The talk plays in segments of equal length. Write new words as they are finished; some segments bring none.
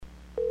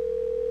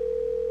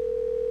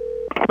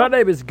My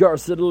name is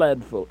Garson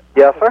Landfil.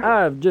 Yes, sir.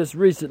 I have just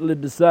recently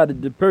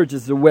decided to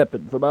purchase a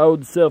weapon for my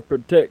own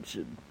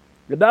self-protection.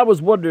 And I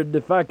was wondering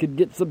if I could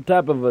get some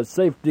type of a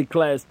safety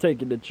class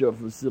taken at your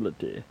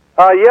facility.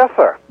 Yes,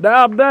 sir.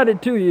 Now, I'm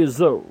 92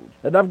 years old,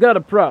 and I've got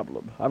a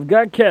problem. I've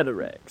got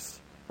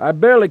cataracts. I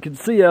barely can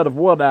see out of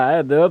one eye,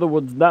 and the other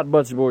one's not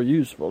much more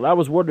useful. I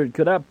was wondering,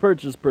 could I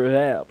purchase,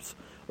 perhaps,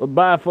 a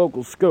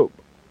Bifocal Scope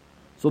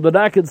so that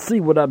I can see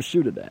what I'm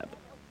shooting at?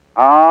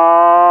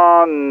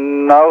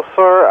 No,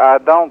 sir. I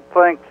don't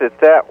think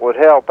that would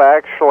help,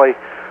 actually,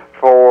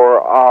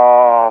 for,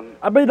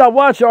 I mean, I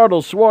watch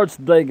Arnold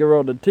Schwarzenegger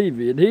on the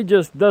TV, and he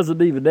just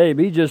doesn't even aim.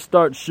 He just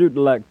starts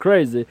shooting like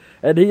crazy,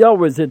 and he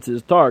always hits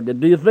his target.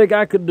 Do you think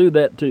I could do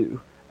that,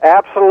 too?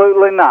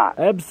 Absolutely not.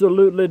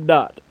 Absolutely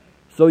not.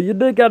 So you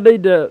think I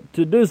need to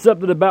do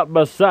something about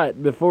my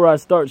sight before I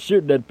start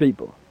shooting at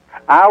people?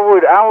 I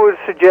would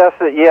suggest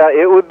that, yeah,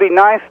 it would be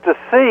nice to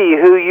see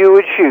who you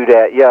would shoot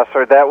at, yes,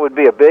 sir. That would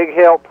be a big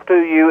help to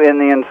you in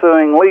the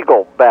ensuing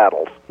legal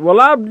battles. Well,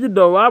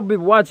 I've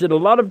been watching a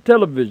lot of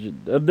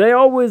television, and they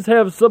always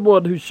have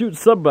someone who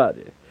shoots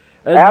somebody.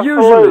 And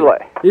Absolutely. Usually,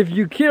 if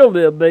you kill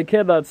them, they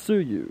cannot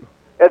sue you.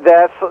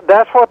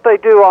 That's what they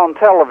do on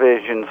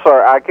television,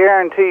 sir. I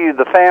guarantee you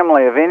the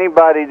family of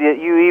anybody that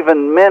you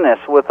even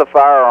menace with a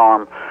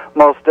firearm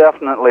most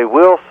definitely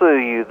will sue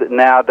you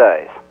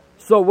nowadays.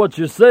 So what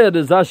you're saying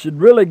is I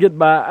should really get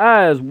my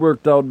eyes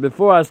worked on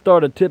before I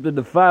start attempting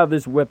to fire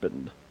this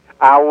weapon.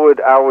 I would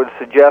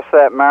suggest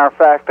that. Matter of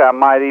fact, I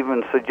might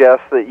even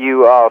suggest that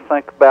you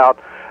think about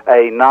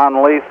a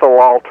non-lethal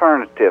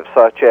alternative,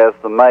 such as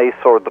the mace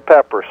or the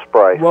pepper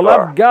spray. Well,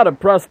 sir. I've got a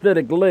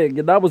prosthetic leg,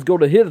 and I was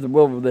going to hit them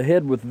over the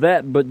head with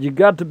that, but you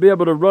got to be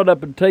able to run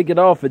up and take it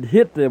off and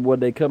hit them when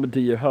they come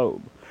into your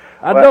home.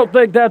 I don't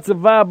think that's a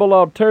viable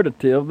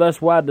alternative.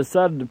 That's why I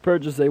decided to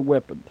purchase a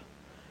weapon.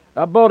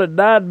 I bought a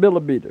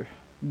 9mm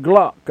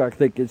Glock, I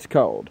think it's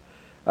called.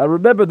 I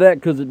remember that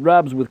because it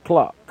rhymes with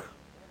clock.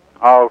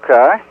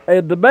 Okay.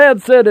 And the man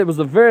said it was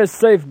a very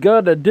safe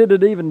gun and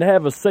didn't even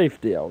have a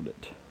safety on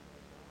it.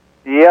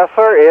 Yes,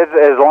 sir.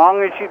 As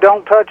long as you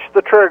don't touch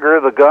the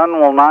trigger, the gun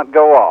will not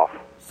go off.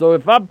 So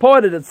if I'm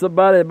pointed at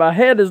somebody and my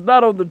hand is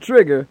not on the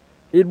trigger,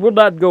 it will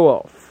not go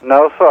off.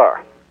 No,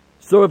 sir.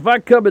 So if I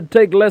come and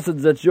take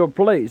lessons at your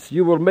place,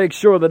 you will make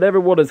sure that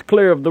everyone is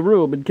clear of the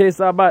room in case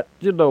I might,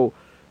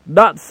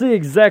 not see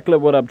exactly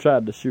what I'm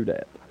trying to shoot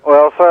at.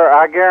 Well, sir,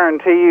 I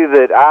guarantee you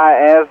that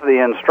I, as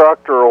the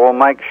instructor, will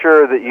make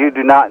sure that you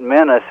do not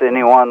menace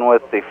anyone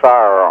with the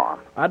firearm.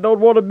 I don't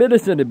want to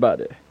menace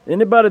anybody.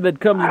 Anybody that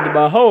comes into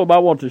my home, I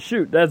want to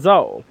shoot. That's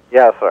all.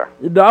 Yes, sir.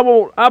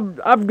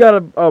 I've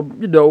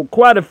got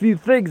quite a few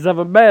things I've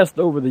amassed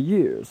over the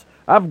years.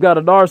 I've got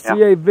an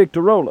RCA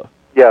Victorola.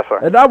 Yes, sir.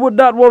 And I would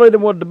not want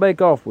anyone to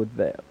make off with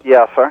that.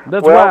 Yes, sir.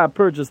 That's why I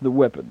purchased the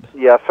weapon.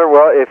 Yes, sir.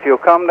 Well, if you'll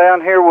come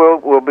down here,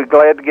 we'll be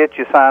glad to get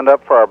you signed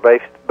up for our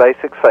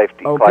basic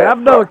safety class. Okay, I've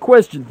another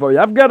question for you.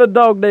 I've got a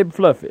dog named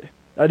Fluffy,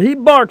 and he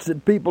barks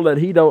at people that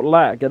he don't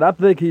like, and I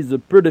think he's a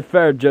pretty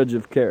fair judge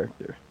of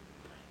character.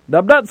 Now,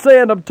 I'm not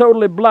saying I'm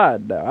totally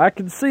blind now. I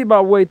can see my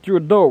way through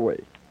a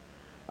doorway.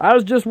 I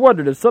was just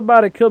wondering, if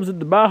somebody comes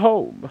into my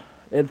home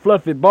and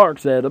Fluffy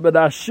barks at them and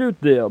I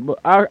shoot them,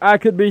 I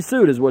could be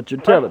sued, is what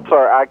you're telling me.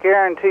 Sir, I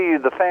guarantee you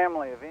the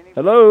family of any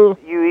Hello?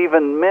 you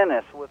even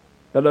menace with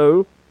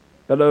Hello?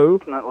 Hello?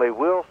 definitely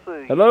will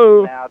sue you.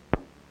 Hello? Now,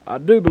 I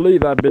do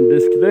believe I've been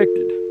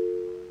disconnected.